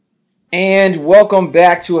And welcome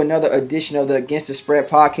back to another edition of the Against the Spread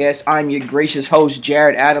podcast. I'm your gracious host,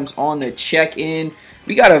 Jared Adams, on the check-in.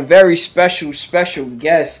 We got a very special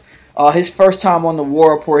guest. His first time on the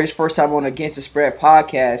War Report, his first time on Against the Spread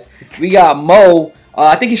podcast. We got Mo.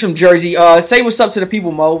 I think he's from Jersey. Say what's up to the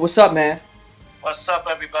people, Mo. What's up, man? What's up,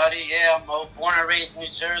 everybody? Yeah, I'm Mo. Born and raised in New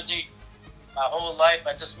Jersey. My whole life.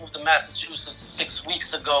 I just moved to Massachusetts 6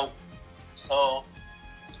 weeks ago. So,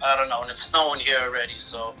 I don't know. And it's snowing here already,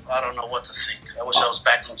 so I don't know what to think. I wish I was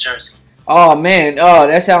back in Jersey. Oh, man.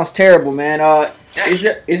 That sounds terrible, man.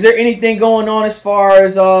 Is there anything going on as far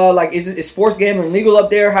as, is sports gambling legal up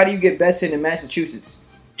there? How do you get bets in Massachusetts?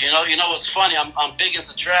 You know what's funny? I'm big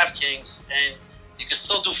into DraftKings, and you can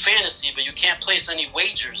still do fantasy, but you can't place any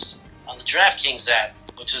wagers on the DraftKings app,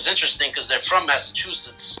 which is interesting because they're from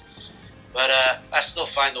Massachusetts. But I still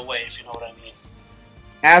find a way, if you know what I mean.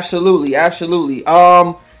 Absolutely.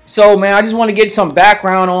 So, man, I just want to get some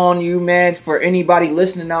background on you, man, for anybody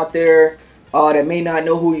listening out there that may not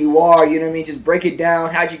know who you are. You know what I mean? Just break it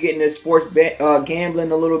down. How'd you get into sports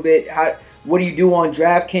gambling a little bit? What do you do on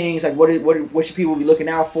DraftKings? Like, what should people be looking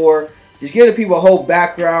out for? Just give the people a whole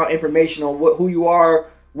background information on who you are,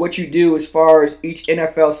 what you do as far as each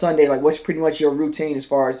NFL Sunday. Like, what's pretty much your routine as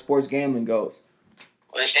far as sports gambling goes?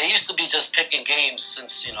 Well, it used to be just picking games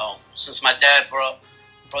since my dad brought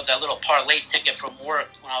that little parlay ticket from work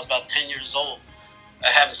when I was about 10 years old. I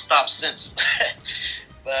haven't stopped since.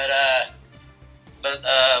 But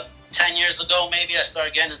 10 years ago, maybe, I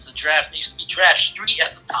started getting into draft. It used to be Draft Street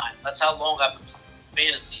at the time. That's how long I've been playing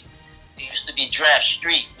fantasy. It used to be Draft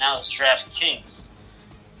Street. Now it's DraftKings.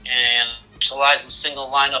 And specialize in single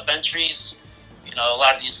lineup entries. You know, a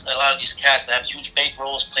lot of these cats that have huge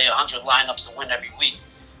bankrolls play 100 lineups and win every week.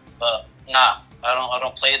 But nah, I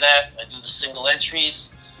don't play that. I do the single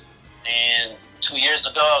entries. And 2 years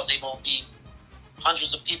ago, I was able to beat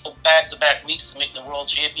hundreds of people back-to-back weeks to make the World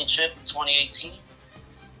Championship in 2018.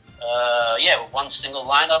 With one single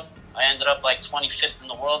lineup, I ended up like 25th in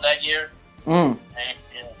the world that year. And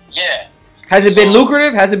yeah. Has it been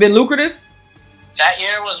lucrative? That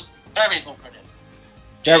year was very lucrative.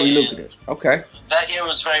 Very lucrative. Okay. That year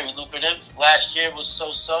was very lucrative. Last year was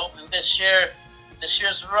so-so. And this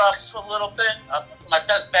year's rough a little bit. My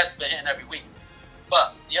best bet's been hitting every week.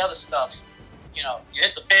 But the other stuff, you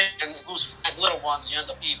hit the big and lose 5 little ones, you end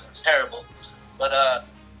up even. It's terrible. But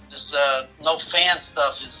this no fan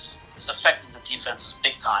stuff is affecting the defense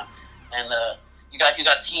big time. And you got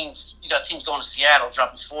teams going to Seattle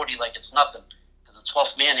dropping 40 like it's nothing because the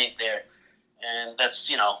 12th man ain't there. And that's,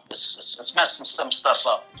 it's messing some stuff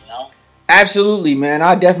up, Absolutely, man.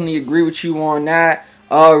 I definitely agree with you on that.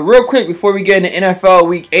 Real quick, before we get into NFL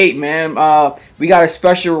Week 8, man, we got a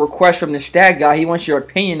special request from the stat guy. He wants your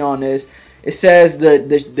opinion on this. It says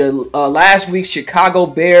the last week's Chicago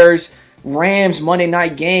Bears Rams Monday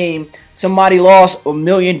night game, somebody lost $1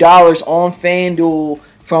 million on FanDuel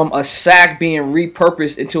from a sack being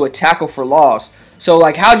repurposed into a tackle for loss. So,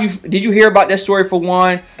 like, did you hear about that story for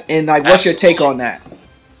one? And, like, what's your take on that?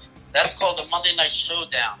 That's called the Monday Night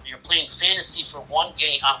Showdown. You're playing fantasy for one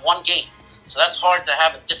game. So that's hard to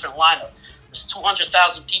have a different lineup. There's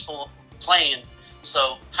 200,000 people playing.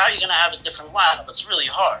 So how are you going to have a different lineup? It's really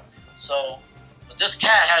hard. So but this cat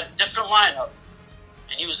had a different lineup.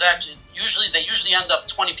 And he was actually, they usually end up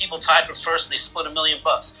 20 people tied for first and they split $1 million.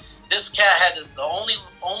 This cat had the only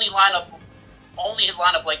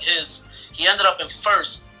lineup like his. He ended up in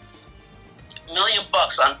first, $1 million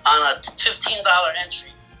on a $15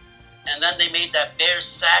 entry. And then they made that Bears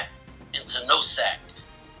sack into no sack.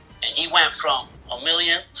 And he went from $1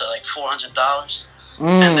 million to like $400,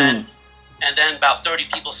 and then about 30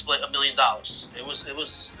 people split $1 million.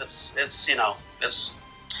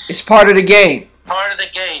 It's part of the game. Part of the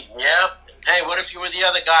game. Yep. Hey, what if you were the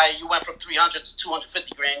other guy? You went from 300 to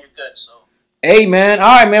 250 grand. You're good. So. Hey, man.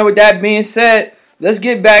 All right, man. With that being said, let's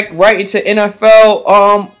get back right into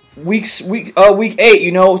NFL. Week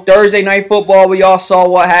 8. Thursday night football. We all saw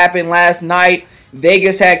what happened last night.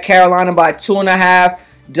 Vegas had Carolina by 2.5.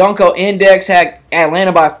 Dunko Index had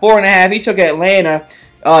Atlanta by 4.5. He took Atlanta.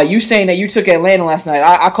 You saying that you took Atlanta last night.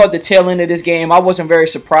 I caught the tail end of this game. I wasn't very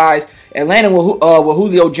surprised. Atlanta with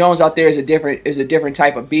Julio Jones out there is a different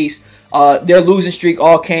type of beast. Their losing streak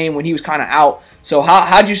all came when he was kind of out. So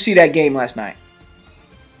how'd you see that game last night?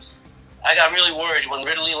 I got really worried when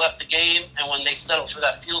Ridley left the game and when they settled for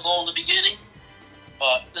that field goal in the beginning.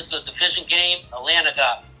 But this is a division game. Atlanta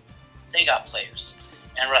got players.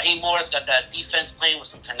 And Raheem Morris got that defense playing with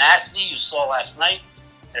some tenacity. You saw last night.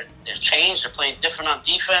 They're changed. They're playing different on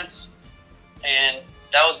defense. And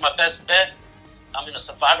that was my best bet. I'm in a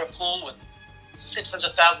survivor pool with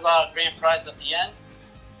 $600,000 grand prize at the end.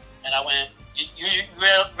 and I went, you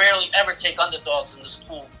rarely ever take underdogs in this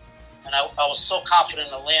pool. And I was so confident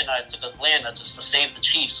in Atlanta. I took Atlanta just to save the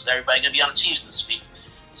Chiefs. Everybody going to be on the Chiefs this week.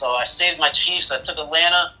 So I saved my Chiefs. I took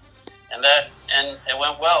Atlanta, and it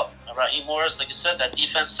went well. Raheem Morris, like you said, that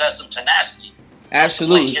defense has some tenacity.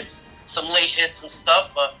 Absolutely. Some late hits and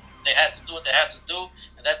stuff, but they had to do what they had to do,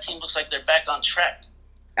 and that team looks like they're back on track.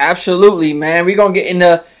 Absolutely, man. We're going to get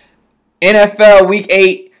into NFL Week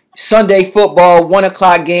 8 Sunday football, 1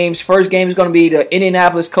 o'clock games. First game is going to be the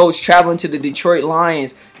Indianapolis Colts traveling to the Detroit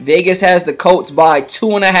Lions. Vegas has the Colts by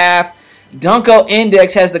 2.5. Dunko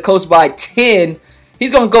Index has the Colts by 10.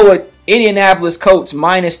 He's going to go with Indianapolis Colts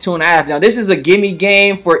minus 2.5. Now, this is a gimme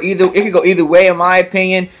game for either. It could go either way, in my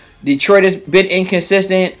opinion. Detroit has been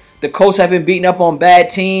inconsistent. The Colts have been beating up on bad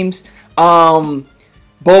teams.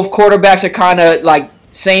 Both quarterbacks are kind of like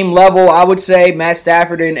same level, I would say. Matt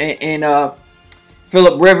Stafford and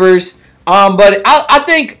Phillip Rivers. But I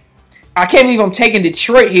think, I can't believe I'm taking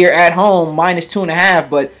Detroit here at home, minus 2.5.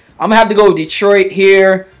 But I'm going to have to go with Detroit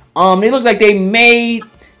here. They look like they may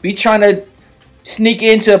be trying to sneak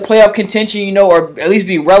into playoff contention, or at least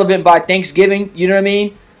be relevant by Thanksgiving, you know what I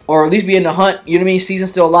mean? Or at least be in the hunt, you know what I mean? Season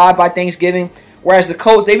still alive by Thanksgiving. Whereas the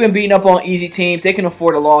Colts, they've been beating up on easy teams. They can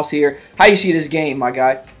afford a loss here. How do you see this game, my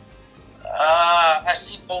guy? I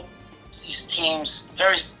see both these teams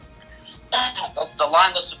very... The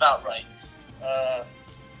line looks about right. I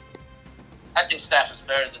think Stafford's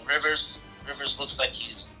better than Rivers. Rivers looks like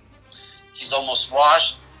he's almost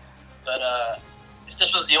washed. But if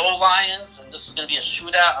this was the old Lions and this was going to be a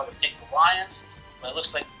shootout, I would take the Lions. But it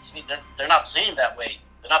looks like they're not playing that way.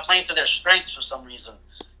 They're not playing to their strengths for some reason.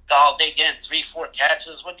 They getting 3-4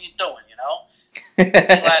 catches. What are you doing,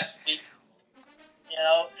 Last week,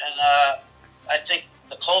 and I think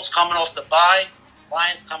the Colts coming off the bye,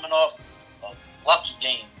 Lions coming off a lucky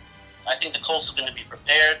game. I think the Colts are going to be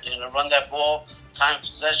prepared. They're going to run that ball, time of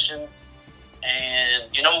possession,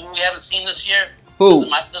 and who we haven't seen this year? Who?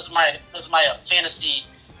 This is my fantasy,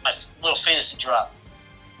 my little fantasy drop.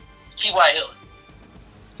 T.Y. Hilton.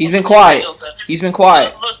 He's been quiet. He's been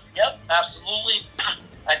quiet. Yep, absolutely.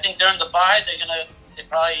 I think during the bye, they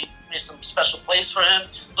probably made some special plays for him.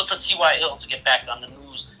 Look for T.Y. Hilton to get back on the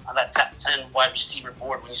news on that top 10 wide receiver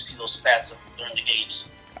board when you see those stats during the games.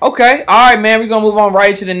 Okay. All right, man. We're going to move on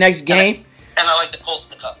right to the next game. And I like the Colts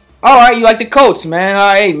to come. All right, you like the Colts, man.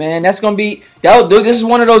 All right, man. That's going to be... This is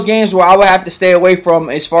one of those games where I would have to stay away from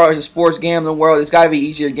as far as the sports gambling world. It's got to be an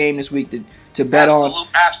easier game this week to bet on.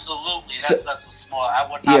 Absolutely. That's a small... I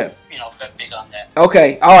would not, bet big on that.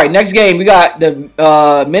 Okay. All right, next game. We got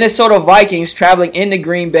the Minnesota Vikings traveling into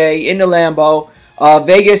Green Bay, into Lambeau.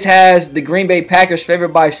 Vegas has the Green Bay Packers favored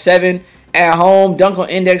by 7 at home. Dunkel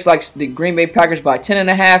Index likes the Green Bay Packers by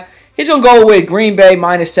 10.5. He's going to go with Green Bay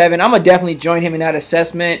minus 7. I'm going to definitely join him in that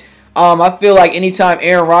assessment. I feel like anytime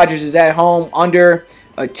Aaron Rodgers is at home under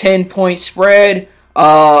a 10-point spread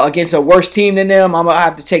against a worse team than them, I'm going to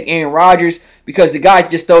have to take Aaron Rodgers because the guy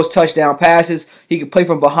just throws touchdown passes. He can play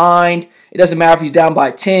from behind. It doesn't matter if he's down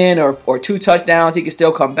by 10 or 2 touchdowns. He can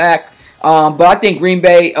still come back. But I think Green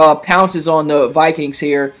Bay pounces on the Vikings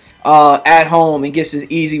here at home and gets an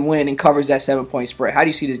easy win and covers that 7-point spread. How do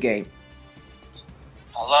you see this game?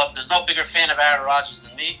 There's no bigger fan of Aaron Rodgers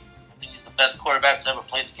than me. I think he's the best quarterback to ever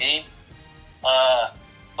play the game.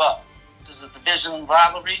 But this is a division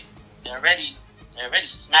rivalry. They already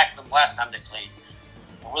smacked them last time they played.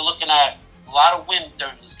 And we're looking at a lot of wind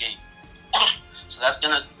during this game. So that's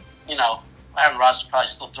going to, Aaron Rodgers probably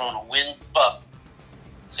still throwing a win, but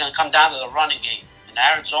it's going to come down to the running game. And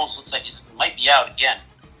Aaron Jones looks like he might be out again.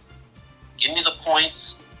 Give me the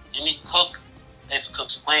points. Give me Cook. If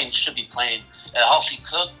Cook's playing, he should be playing. A healthy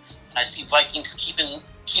Cook. And I see Vikings keeping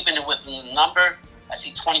it within the number. I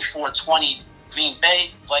see 24-20 Green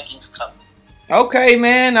Bay. Vikings cover. Okay,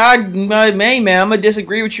 man. I'm going to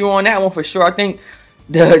disagree with you on that one for sure. I think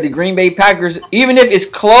the Green Bay Packers, even if it's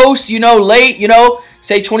close, late,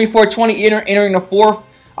 say 24-20 entering the fourth,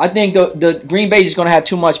 I think the Green Bay is going to have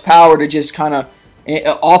too much power to just kind of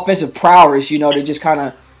offensive prowess, to just kind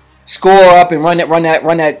of score up and run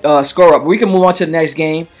that score up. We can move on to the next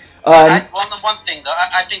game. One thing though,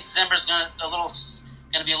 I think Zimmer's going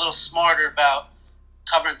to be a little smarter about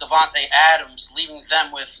covering Devontae Adams, leaving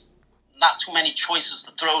them with not too many choices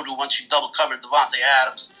to throw to once you double cover Devontae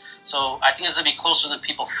Adams. So I think it's going to be closer than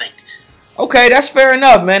people think. Okay, that's fair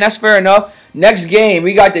enough, man. That's fair enough. Next game,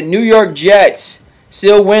 we got the New York Jets,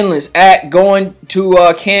 still winless, going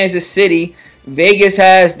to Kansas City. Vegas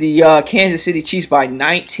has the Kansas City Chiefs by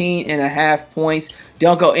 19.5 points.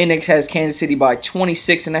 Dunkel Index has Kansas City by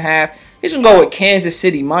 26.5. He's going to go with Kansas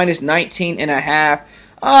City minus 19.5.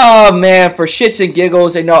 Oh man, for shits and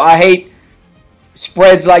giggles, I hate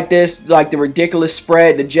spreads like this, like the ridiculous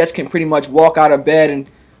spread. The Jets can pretty much walk out of bed and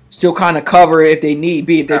still kind of cover if they need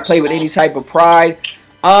be, if they play with any type of pride.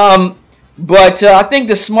 But I think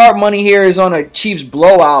the smart money here is on a Chiefs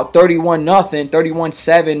blowout, 31-0,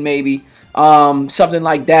 31-7 maybe, something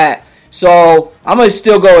like that. So I'm going to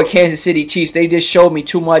still go with Kansas City Chiefs. They just showed me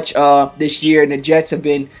too much this year, and the Jets have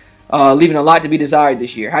been leaving a lot to be desired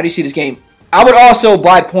this year. How do you see this game? I would also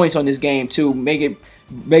buy points on this game, too. Maybe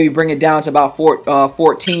bring it down to about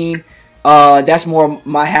 14. That's more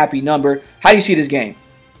my happy number. How do you see this game?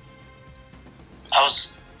 I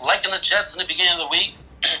was liking the Jets in the beginning of the week.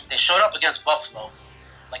 They showed up against Buffalo.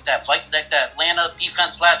 Like that Atlanta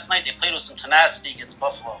defense last night, they played with some tenacity against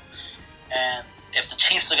Buffalo. And if the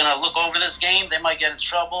Chiefs are going to look over this game, they might get in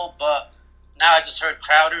trouble. But now I just heard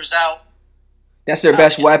Crowder's out. That's their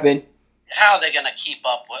best weapon. How are they going to keep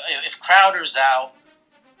up? If Crowder's out,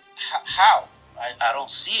 how? I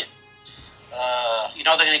don't see it. They're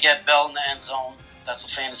going to get Bell in the end zone. That's a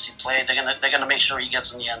fantasy play. They're gonna make sure he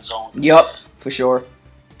gets in the end zone. Yep, for sure.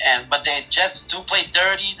 But the Jets do play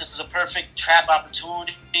dirty. This is a perfect trap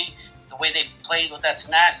opportunity. The way they played with that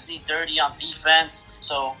tenacity, dirty on defense.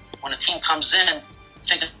 So when a team comes in,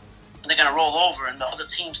 thinking they're gonna roll over, and the other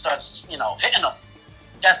team starts, hitting them,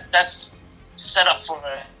 that's set up for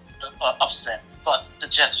an upset. But the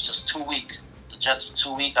Jets are just too weak.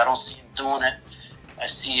 I don't see them doing it. I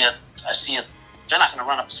see it. They're not gonna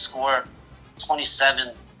run up the score.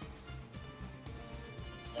 27-9.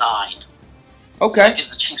 Okay. So that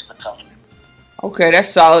gives the Chiefs the cover. Okay,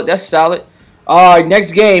 that's solid. All right,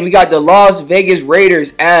 next game, we got the Las Vegas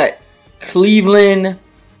Raiders at Cleveland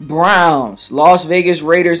Browns. Las Vegas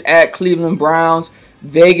Raiders at Cleveland Browns.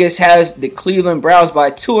 Vegas has the Cleveland Browns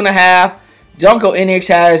by 2.5. Dunkel Enix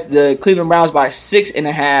has the Cleveland Browns by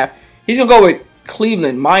 6.5. He's going to go with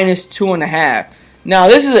Cleveland minus 2.5. Now,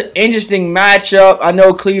 this is an interesting matchup. I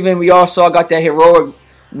know Cleveland, we all saw, got that heroic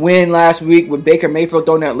win last week with Baker Mayfield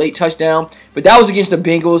throwing that late touchdown. But that was against the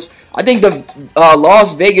Bengals. I think the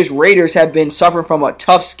Las Vegas Raiders have been suffering from a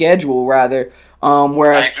tough schedule, rather.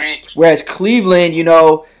 Whereas Cleveland,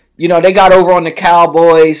 they got over on the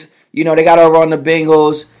Cowboys. They got over on the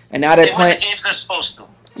Bengals. And now they're playing the games they're supposed to.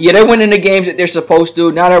 Yeah, they're winning the games that they're supposed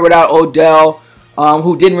to. Now they're without Odell,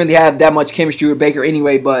 who didn't really have that much chemistry with Baker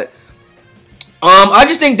anyway, but I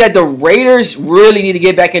just think that the Raiders really need to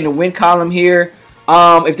get back in the win column here.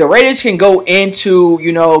 If the Raiders can go into,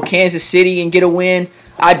 Kansas City and get a win,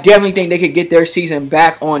 I definitely think they could get their season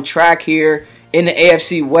back on track here in the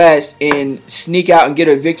AFC West and sneak out and get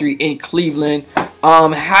a victory in Cleveland.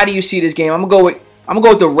 How do you see this game? I'm gonna go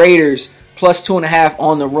with the Raiders plus 2.5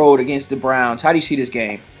 on the road against the Browns. How do you see this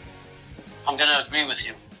game? I'm gonna agree with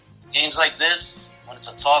you. Games like this, when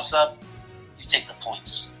it's a toss-up, you take the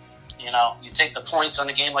points. You take the points on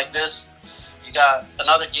a game like this. You got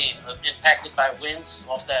another game impacted by winds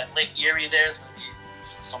off that Lake Erie. There's going to be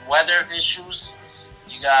some weather issues.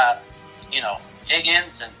 You got,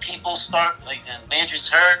 Higgins and people and Landry's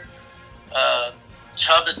hurt.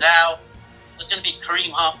 Chubb is out. There's going to be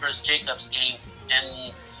Kareem Hunt versus Jacobs game,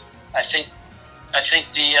 and I think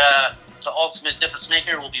the ultimate difference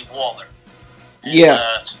maker will be Waller. And,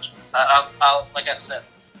 I'll like I said,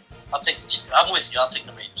 I'm with you. I'll take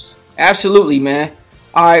the Raiders. Absolutely, man.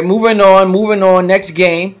 All right, moving on. Next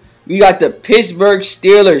game, we got the Pittsburgh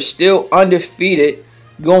Steelers still undefeated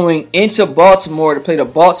going into Baltimore to play the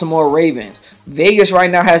Baltimore Ravens. Vegas right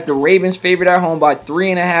now has the Ravens favored at home by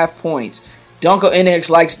 3.5 points. Dunkel Enix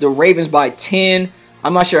likes the Ravens by 10.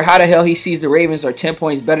 I'm not sure how the hell he sees the Ravens are 10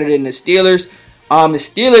 points better than the Steelers. The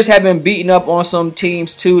Steelers have been beating up on some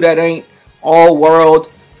teams too that ain't all world.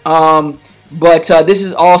 But this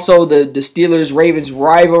is also the Steelers-Ravens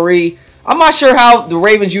rivalry. I'm not sure how the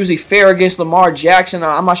Ravens usually fare against Lamar Jackson.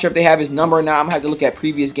 I'm not sure if they have his number or not. I'm going to have to look at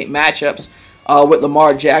previous game matchups with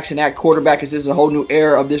Lamar Jackson at quarterback, because this is a whole new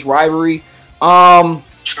era of this rivalry.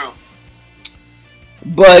 True.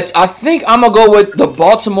 But I think I'm going to go with the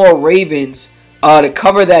Baltimore Ravens to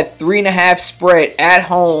cover that 3.5 spread at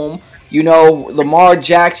home. Lamar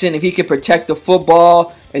Jackson, if he could protect the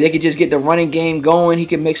football and they could just get the running game going, he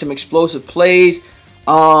can make some explosive plays.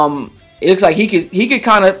 It looks like he could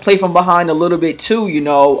kind of play from behind a little bit too,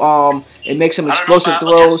 and make some explosive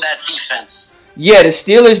throws. That defense. Yeah, the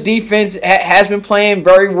Steelers defense has been playing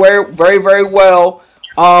very, very, very, very well.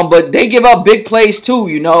 But they give up big plays too.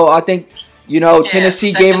 I think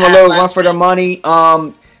Tennessee gave them a little run for their money.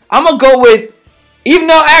 I'm gonna go with, even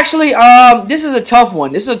though actually this is a tough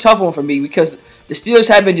one. This is a tough one for me because the Steelers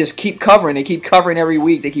have been just keep covering. They keep covering every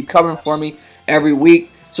week. They keep covering for me every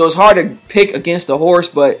week. So it's hard to pick against the horse,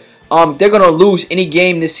 but If they're going to lose any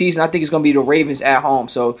game this season, I think it's going to be the Ravens at home.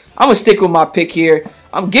 So I'm going to stick with my pick here.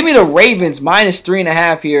 Give me the Ravens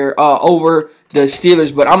 -3.5 here over the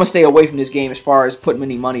Steelers, but I'm going to stay away from this game as far as putting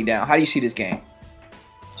any money down. How do you see this game?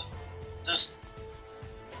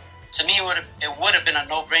 To me, it would have been a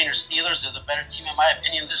no-brainer. Steelers are the better team, in my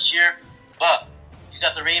opinion, this year. But you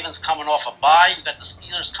got the Ravens coming off a bye. You got the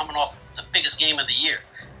Steelers coming off the biggest game of the year.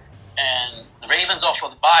 And the Ravens off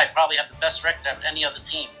of the bye probably have the best record of any other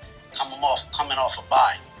team coming off a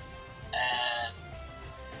bye. And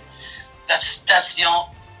that's the only.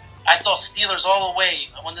 I thought Steelers all the way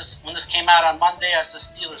when this came out on Monday. I said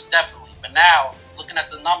Steelers definitely. But now looking at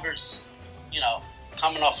the numbers,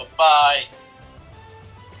 coming off a bye,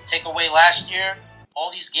 take away last year, all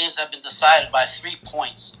these games have been decided by 3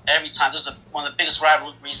 points every time. This is one of the biggest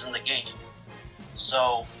rivalries in the game.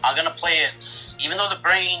 So I'm gonna play it, even though the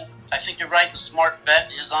brain. I think you're right. The smart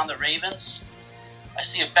bet is on the Ravens. I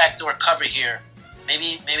see a backdoor cover here.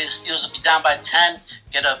 Maybe the Steelers will be down by 10,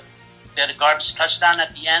 get a garbage touchdown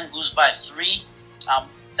at the end, lose by 3.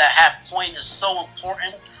 That half point is so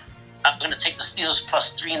important. I'm going to take the Steelers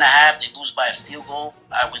 +3.5. They lose by a field goal.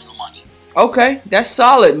 I win the money. Okay, that's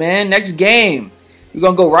solid, man. Next game. We're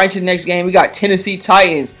going to go right to the next game. We got Tennessee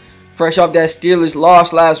Titans, fresh off that Steelers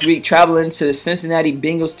loss last week, traveling to the Cincinnati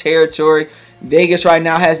Bengals territory. Vegas right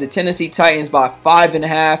now has the Tennessee Titans by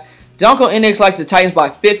 5.5. Dunkel Index likes the Titans by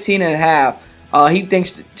 15.5. He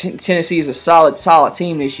thinks Tennessee is a solid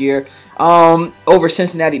team this year over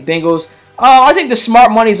Cincinnati Bengals. I think the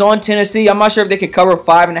smart money's on Tennessee. I'm not sure if they can cover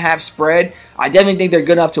 5.5 spread. I definitely think they're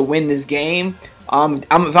good enough to win this game. If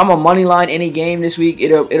I'm a money line any game this week,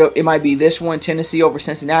 it might be this one, Tennessee over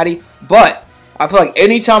Cincinnati. But I feel like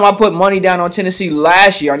anytime I put money down on Tennessee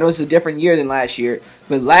last year, I know it's a different year than last year,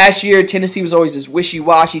 but last year Tennessee was always this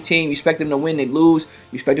wishy-washy team. You expect them to win, they lose.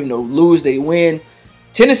 You expect them to lose, they win.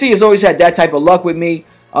 Tennessee has always had that type of luck with me,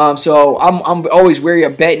 so I'm always wary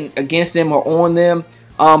of betting against them or on them.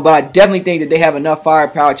 But I definitely think that they have enough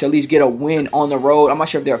firepower to at least get a win on the road. I'm not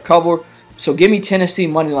sure if they're covered. So give me Tennessee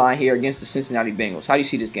money line here against the Cincinnati Bengals. How do you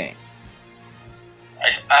see this game?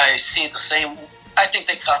 I see it the same. I think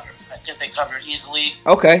they cover. I think they cover easily.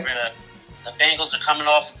 Okay. The Bengals are coming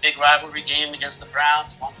off a big rivalry game against the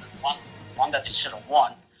Browns, one that they should have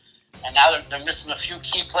won. And now they're missing a few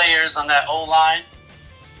key players on that O-line.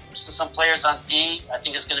 Missing some players on D. I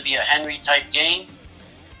think it's going to be a Henry-type game.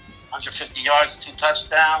 150 yards, 2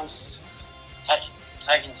 touchdowns.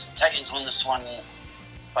 Titans win this one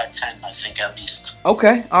by 10, I think, at least.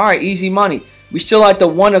 Okay. All right. Easy money. We still like the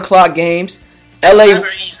 1 o'clock games. It's never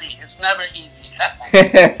easy. It's never easy.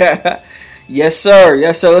 Yes, sir.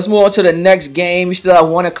 Yes, sir. Let's move on to the next game. We still have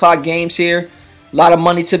 1 o'clock games here. A lot of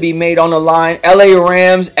money to be made on the line. LA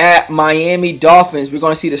Rams at Miami Dolphins. We're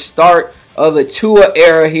going to see the start of the Tua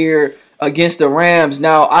era here against the Rams.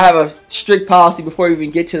 Now, I have a strict policy before we even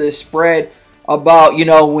get to the spread about,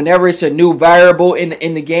 whenever it's a new variable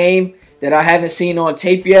in the game that I haven't seen on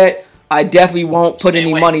tape yet, I definitely won't put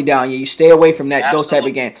any money down. You stay away from that. Absolutely. Those type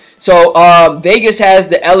of games. So Vegas has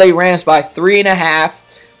the LA Rams by 3.5,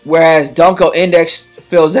 whereas Dunkel Index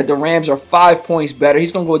feels that the Rams are 5 points better.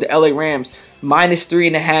 He's going to go with the LA Rams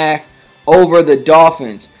 -3.5 over the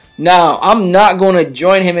Dolphins. Now, I'm not going to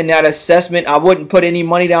join him in that assessment. I wouldn't put any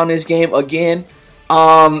money down this game again.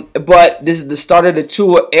 But this is the start of the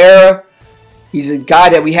Tua era. He's a guy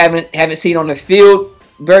that we haven't seen on the field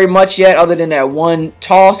very much yet, other than that one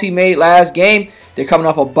toss he made last game. They're coming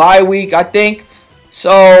off a bye week, I think.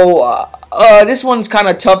 So this one's kind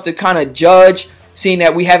of tough to kind of judge, seeing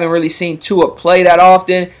that we haven't really seen Tua play that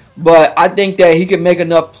often. But I think that he can make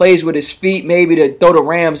enough plays with his feet, maybe to throw the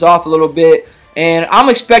Rams off a little bit. And I'm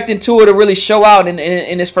expecting Tua to really show out in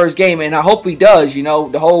this first game, and I hope he does.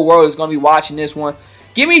 The whole world is going to be watching this one.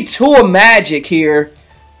 Give me Tua Magic here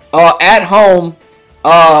at home.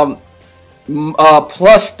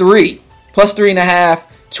 +3.5.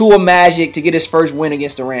 Tua Magic to get his first win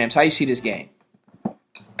against the Rams. How do you see this game?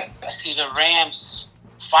 I see the Rams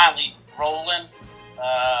finally rolling.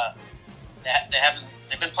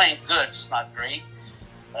 They've been playing good, just not great.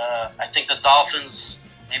 I think the Dolphins,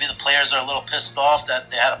 maybe the players are a little pissed off that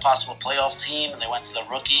they had a possible playoff team and they went to the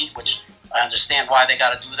rookie, which I understand why they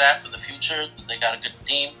got to do that for the future, because they got a good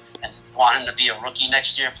team and want him to be a rookie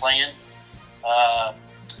next year playing.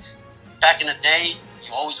 Back in the day,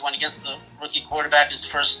 you always went against the rookie quarterback his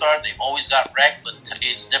first start. They've always got wrecked, but today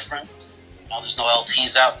it's different. There's no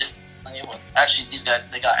LTs out there. Actually, these guys,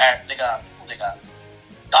 they got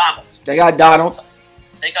Donald. They got Donald.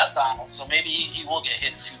 They got Donald, so maybe he will get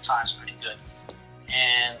hit a few times pretty good.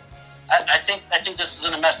 And I think this is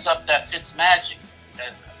going to mess up that Fitz magic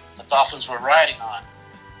that the Dolphins were riding on.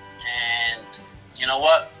 And you know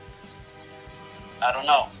what? I don't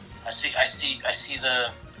know. I see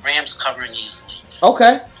the Rams covering easily.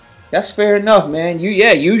 Okay, that's fair enough, man.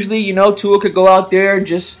 Usually, Tua could go out there and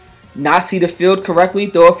just not see the field correctly,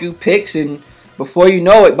 throw a few picks, and before you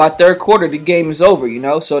know it, by third quarter, the game is over,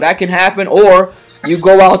 So that can happen. Or you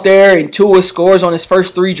go out there and Tua scores on his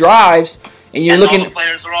first 3 drives, and you're looking. All the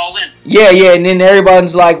players are all in. Yeah, and then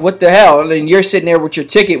everybody's like, "What the hell?" And then you're sitting there with your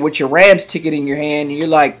ticket, with your Rams ticket in your hand, and you're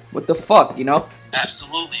like, "What the fuck?"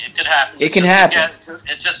 Absolutely, it could happen. It can happen.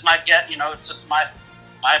 It just might get, it's just my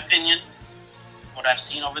opinion. What I've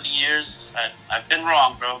seen over the years, I've been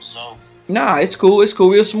wrong, bro. So. Nah, it's cool.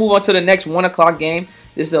 We'll just move on to the next 1 o'clock game.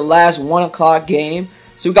 This is the last 1 o'clock game.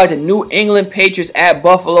 So we got the New England Patriots at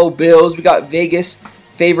Buffalo Bills. We got Vegas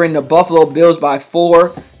favoring the Buffalo Bills by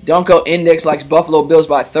 4. Dunko Index likes Buffalo Bills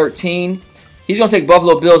by 13. He's going to take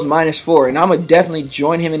Buffalo Bills -4. And I'm going to definitely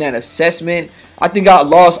join him in that assessment. I think I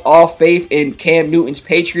lost all faith in Cam Newton's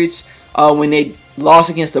Patriots when they lost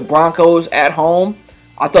against the Broncos at home.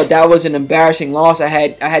 I thought that was an embarrassing loss. I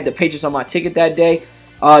had the Patriots on my ticket that day.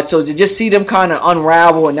 So to just see them kind of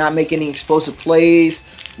unravel and not make any explosive plays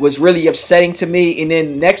was really upsetting to me. And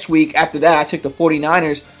then next week after that, I took the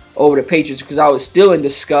 49ers over the Patriots because I was still in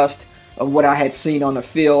disgust of what I had seen on the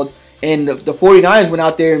field. And the 49ers went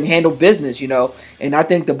out there and handled business, And I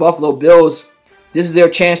think the Buffalo Bills, this is their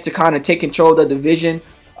chance to kind of take control of the division,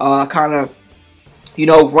 run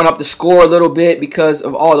up the score a little bit because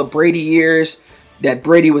of all the Brady years that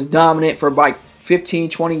Brady was dominant for like 15,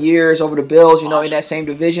 20 years over the Bills, in that same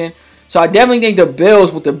division. So I definitely think the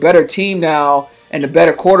Bills with the better team now and the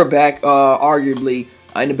better quarterback, arguably,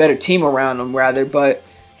 and the better team around them, rather. But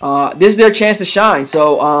this is their chance to shine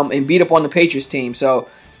and beat up on the Patriots team. So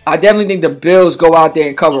I definitely think the Bills go out there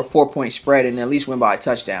and cover a 4-point spread and at least win by a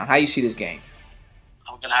touchdown. How do you see this game?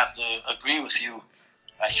 I'm going to have to agree with you.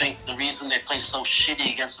 I think the reason they played so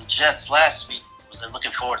shitty against the Jets last week was they're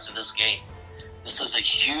looking forward to this game. This is a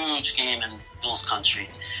huge game in Bills country.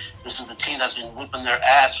 This is the team that's been whipping their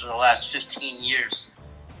ass for the last 15 years.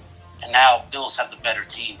 And now Bills have the better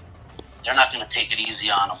team. They're not going to take it easy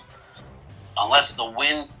on them. Unless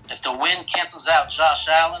if the win cancels out Josh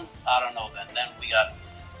Allen, I don't know, then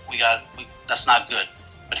that's not good.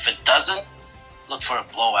 But if it doesn't, look for a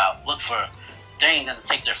blowout. They ain't going to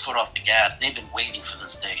take their foot off the gas. They've been waiting for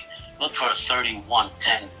this day. Look for a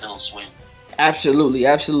 31-10 Bills win.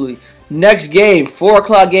 Absolutely. Next game, 4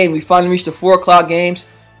 o'clock game. We finally reached the 4 o'clock games.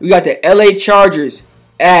 We got the LA Chargers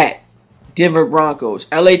at Denver Broncos.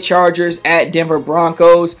 LA Chargers at Denver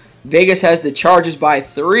Broncos. Vegas has the Chargers by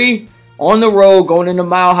 3 on the road going into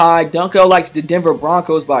Mile High. Dunkel likes the Denver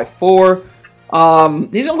Broncos by 4. He's going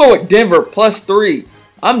to go with Denver +3.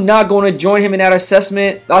 I'm not going to join him in that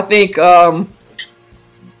assessment. I think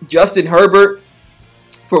Justin Herbert,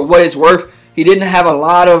 for what it's worth, he didn't have a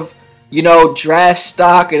lot of draft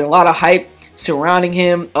stock and a lot of hype surrounding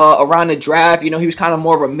him around the draft. He was kind of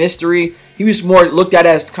more of a mystery. He was more looked at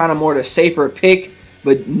as kind of more the safer pick,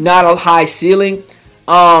 but not a high ceiling.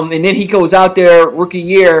 And then he goes out there rookie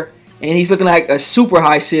year, and he's looking like a super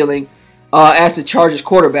high ceiling as the Chargers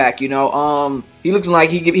quarterback. He looks like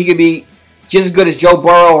he could be just as good as Joe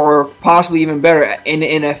Burrow or possibly even better in the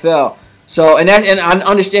NFL. So, and I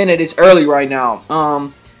understand that it's early right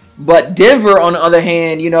now. But Denver, on the other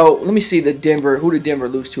hand, let me see who did Denver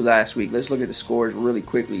lose to last week? Let's look at the scores really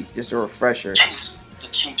quickly, just a refresher. The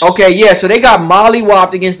Chiefs. Okay, yeah, so they got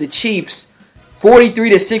mollywopped against the Chiefs,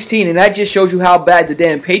 43-16, and that just shows you how bad the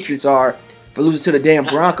damn Patriots are for losing to the damn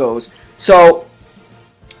Broncos. So,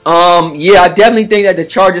 I definitely think that the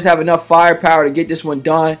Chargers have enough firepower to get this one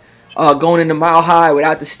done, going into Mile High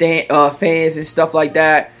without the fans and stuff like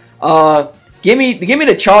that. Give me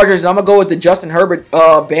the Chargers. I'm going to go with the Justin Herbert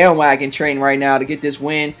bandwagon train right now to get this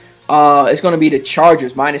win. It's going to be the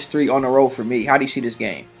Chargers -3 on the road for me. How do you see this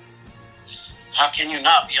game? How can you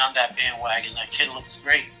not be on that bandwagon? That kid looks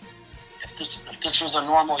great. If this was a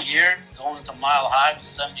normal year, going into Mile High with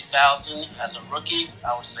 70,000 as a rookie,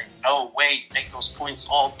 I would say, no way, take those points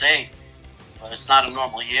all day. But it's not a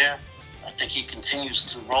normal year. I think he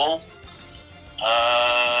continues to roll.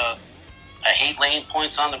 I hate laying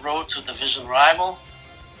points on the road to a division rival.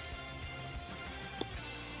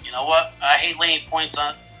 You know what? I hate laying points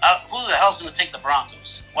on... who the hell's going to take the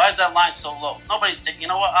Broncos? Why is that line so low? Nobody's taking... You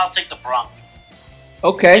know what? I'll take the Broncos.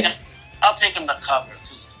 Okay. I'll take them to cover.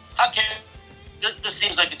 Because this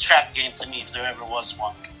seems like a trap game to me if there ever was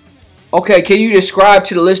one. Okay, can you describe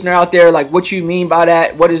to the listener out there what you mean by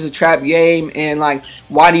that? What is a trap game? And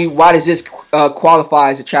why does this qualify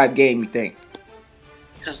as a trap game, you think?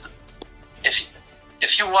 Because...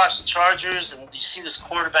 If you watch the Chargers and you see this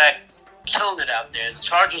quarterback killing it out there. The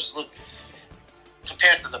Chargers look,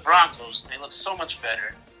 compared to the Broncos, they look so much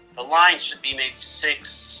better. The line should be maybe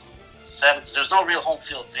 6, 7. There's no real home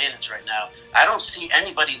field advantage right now. I don't see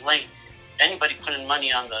anybody putting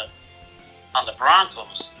money on the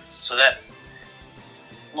Broncos, so that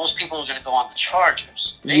most people are going to go on the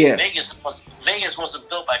Chargers. Vegas wasn't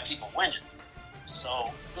built by people winning,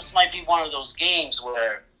 so this might be one of those games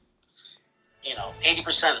where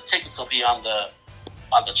 80% of the tickets will be on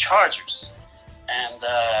the Chargers, and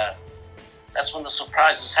that's when the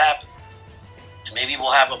surprises happen. Maybe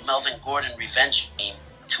we'll have a Melvin Gordon revenge game,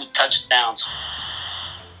 2 touchdowns.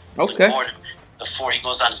 Okay. Gordon before he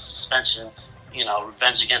goes on a suspension,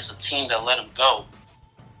 revenge against a team that let him go.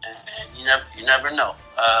 And you never know.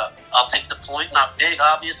 I'll take the point. Not big,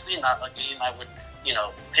 obviously. Not a game I would,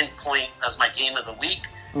 pinpoint as my game of the week.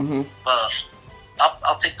 Mm-hmm. But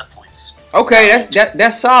I'll take the points. Okay,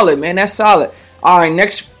 that's solid, man. That's solid. All right,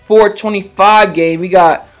 next 425 game, we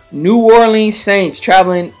got New Orleans Saints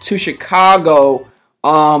traveling to Chicago.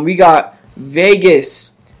 We got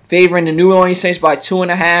Vegas favoring the New Orleans Saints by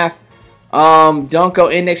 2.5.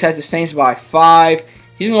 Dunko Index has the Saints by 5.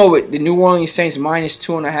 He's going to go with the New Orleans Saints minus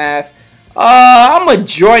 2.5. I'm going to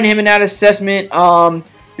join him in that assessment.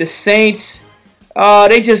 The Saints,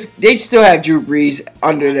 they still have Drew Brees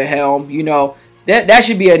under the helm. That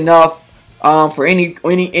should be enough for any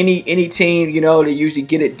team, to usually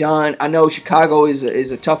get it done. I know Chicago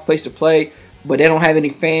is a tough place to play, but they don't have any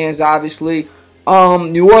fans, obviously.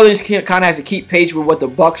 New Orleans kind of has to keep pace with what the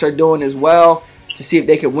Bucs are doing as well to see if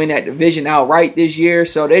they can win that division outright this year.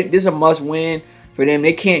 So this is a must-win for them.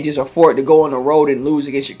 They can't just afford to go on the road and lose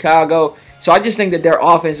against Chicago. So I just think that their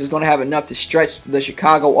offense is going to have enough to stretch the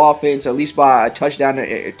Chicago offense, at least by a touchdown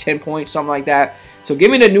or 10 points, something like that. So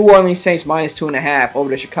give me the New Orleans Saints minus 2.5 over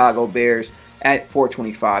the Chicago Bears at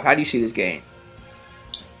 425. How do you see this game?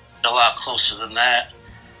 A lot closer than that.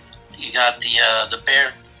 You got the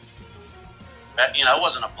Bears. It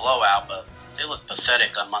wasn't a blowout, but they looked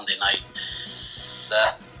pathetic on Monday night.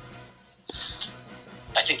 I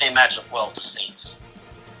think they match up well with the Saints.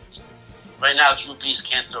 Right now, Drew Brees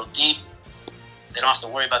can't throw deep. They don't have to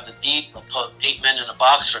worry about the deep. They'll put 8 men in the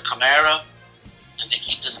box for Kamara, and they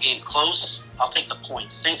keep this game close. I'll take the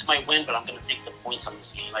points. Saints might win, but I'm going to take the points on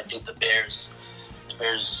this game. I think the Bears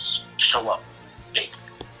show up big.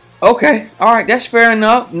 Okay, all right, that's fair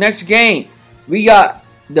enough. Next game, we got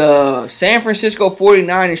the San Francisco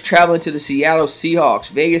 49ers traveling to the Seattle Seahawks.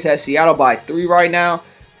 Vegas has Seattle by 3 right now.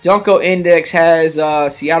 Dunko Index has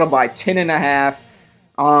Seattle by 10.5.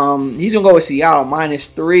 He's going to go with Seattle minus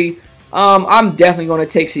 3. I'm definitely going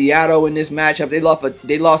to take Seattle in this matchup.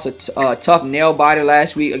 They lost a tough nail-biter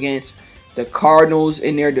last week against the Cardinals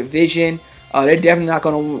in their division. They're definitely not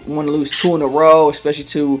going to want to lose 2 in a row, especially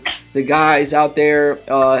to the guys out there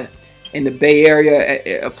in the Bay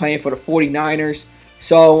Area playing for the 49ers.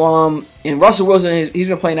 So, and Russell Wilson, he's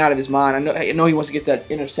been playing out of his mind. I know he wants to get that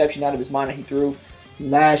interception out of his mind that he threw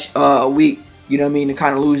last week, to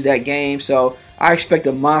kind of lose that game. So, I expect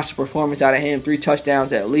a monster performance out of him, 3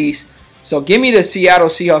 touchdowns at least. So, give me the Seattle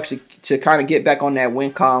Seahawks to kind of get back on that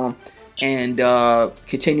win column and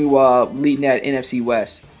continue leading that NFC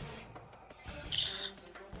West.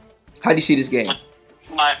 How do you see this game?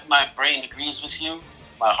 My brain agrees with you.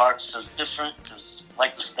 My heart says different because,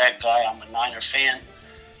 like the stat guy, I'm a Niner fan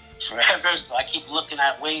forever. So I keep looking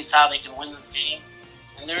at ways how they can win this game.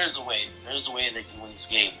 And there is a way. There's a way they can win this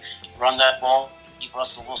game. Run that ball, keep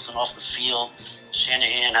Russell Wilson off the field.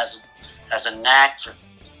 Shanahan has a knack for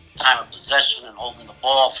time of possession and holding the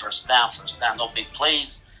ball. First down, no big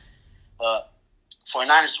plays. But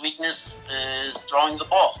 49ers' weakness is throwing the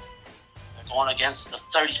ball. They're going against the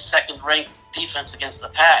 32nd ranked defense against the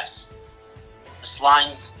pass. This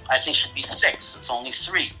line, I think, should be 6. It's only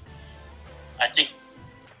 3. I think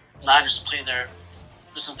Niners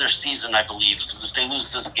this is their season, I believe, because if they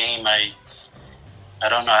lose this game, I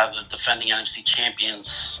don't know how the defending NFC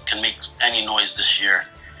champions can make any noise this year.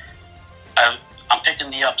 I'm picking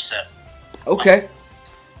the upset. Okay.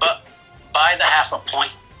 But by the half a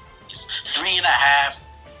point. It's 3.5.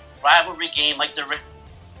 Rivalry game like the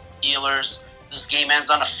Steelers. This game ends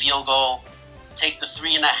on a field goal. Take the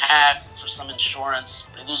 3.5 for some insurance.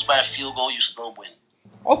 They lose by a field goal, you still win.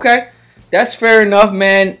 Okay. That's fair enough,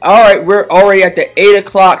 man. All right, we're already at the 8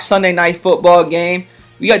 o'clock Sunday night football game.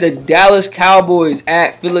 We got the Dallas Cowboys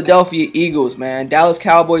at Philadelphia Eagles, man. Dallas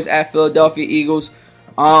Cowboys at Philadelphia Eagles.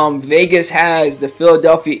 Vegas has the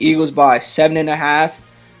Philadelphia Eagles by 7.5.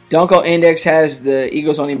 Dunko Index has the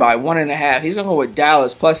Eagles only by 1.5. He's going to go with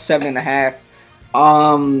Dallas plus 7.5.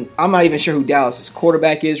 I'm not even sure who Dallas'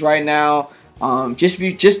 quarterback is right now. Just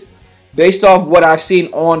based off what I've seen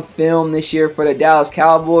on film this year for the Dallas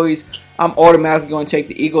Cowboys, I'm automatically going to take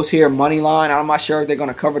the Eagles here, money line. I'm not sure if they're going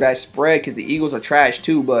to cover that spread because the Eagles are trash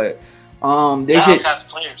too. But Dallas has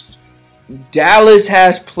players. Dallas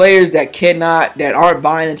has players that aren't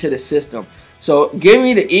buying into the system. So give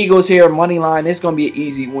me the Eagles here, money line. It's going to be an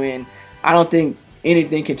easy win. I don't think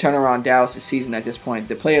anything can turn around Dallas this season at this point.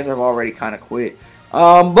 The players have already kind of quit.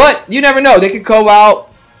 But you never know. They could go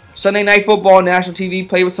out Sunday Night Football, national TV,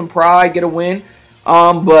 play with some pride, get a win.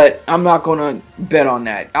 But I'm not going to bet on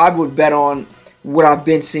that. I would bet on what I've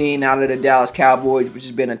been seeing out of the Dallas Cowboys, which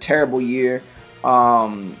has been a terrible year.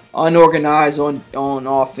 Unorganized on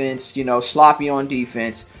offense, sloppy on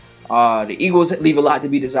defense. The Eagles leave a lot to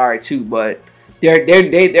be desired too, but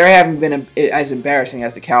they haven't been as embarrassing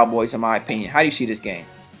as the Cowboys, in my opinion. How do you see this game?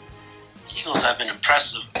 The Eagles have been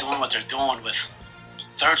impressive doing what they're doing with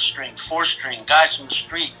third string, fourth string, guys from the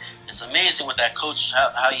street. It's amazing with that coach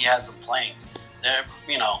how he has them playing. They're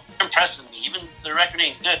impressing me. Even the record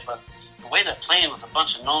ain't good, but the way they're playing with a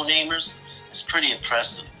bunch of no-namers is pretty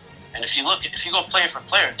impressive. And if you go player for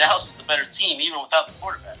player, Dallas is the better team even without the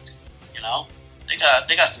quarterback.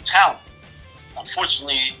 They got some talent.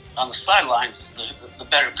 Unfortunately, on the sidelines, the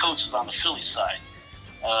better coach is on the Philly side.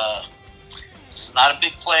 It's not a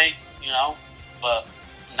big play, but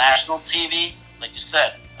national TV, like you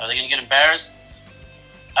said, are they going to get embarrassed?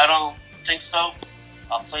 I don't think so.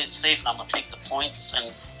 I'll play it safe, and I'm going to take the points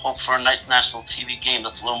and hope for a nice national TV game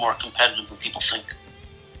that's a little more competitive than people think.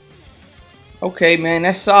 Okay, man,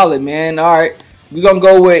 that's solid, man. All right, we're going to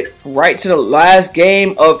go with right to the last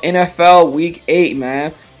game of NFL Week 8,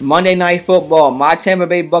 man. Monday Night Football. My Tampa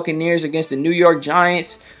Bay Buccaneers against the New York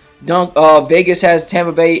Giants. Vegas has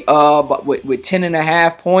Tampa Bay with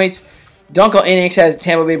 10.5 points. Dunkel Innings has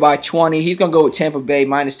Tampa Bay by 20. He's going to go with Tampa Bay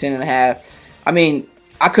minus 10.5. I mean,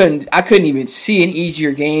 I couldn't even see an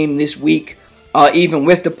easier game this week, even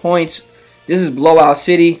with the points. This is blowout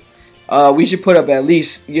city. We should put up at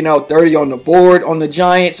least 30 on the board on the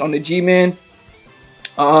Giants, on the G-Men.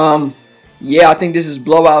 Yeah, I think this is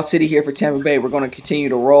blowout city here for Tampa Bay. We're going to continue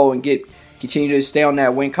to roll and continue to stay on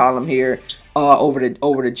that win column here over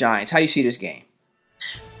the Giants. How do you see this game?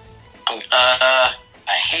 I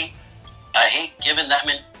hate giving that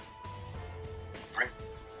many.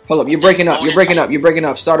 Hold up, you're breaking up.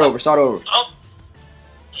 Start over. Oh,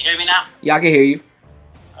 you hear me now? Yeah, I can hear you.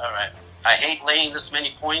 All right. I hate laying this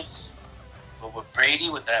many points, but with Brady,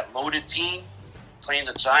 with that loaded team, playing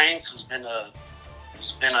the Giants, who's been a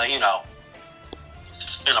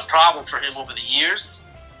problem for him over the years.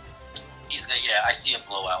 I see a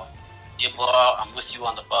blowout. I'm with you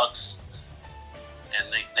on the Bucs,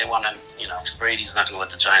 and they want to, Brady's not going to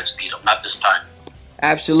let the Giants beat him. Not this time.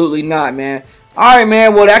 Absolutely not, man. All right,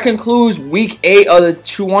 man. Well, that concludes Week 8 of the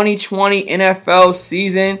 2020 NFL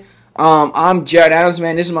season. I'm Jared Adams,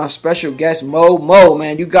 man. This is my special guest, Mo. Mo,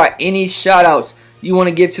 man, you got any shout-outs you want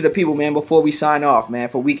to give to the people, man, before we sign off, man,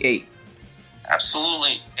 for Week 8?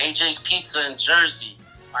 Absolutely. AJ's Pizza in Jersey.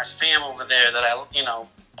 My fam over there that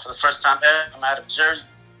for the first time ever, I'm out of Jersey.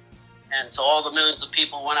 And to all the millions of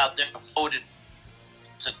people who went out there and voted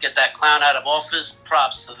to get that clown out of office,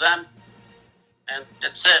 props to them. And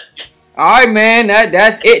that's it. All right, man.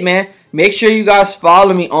 That's it, man. Make sure you guys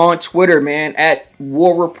follow me on Twitter, man, at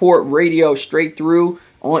War Report Radio, straight through.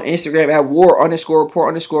 On Instagram at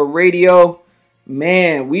War_Report_Radio.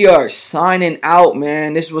 Man, we are signing out,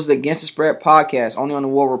 man. This was the Against the Spread podcast, only on the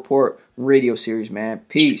War Report radio series, man.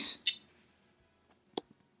 Peace.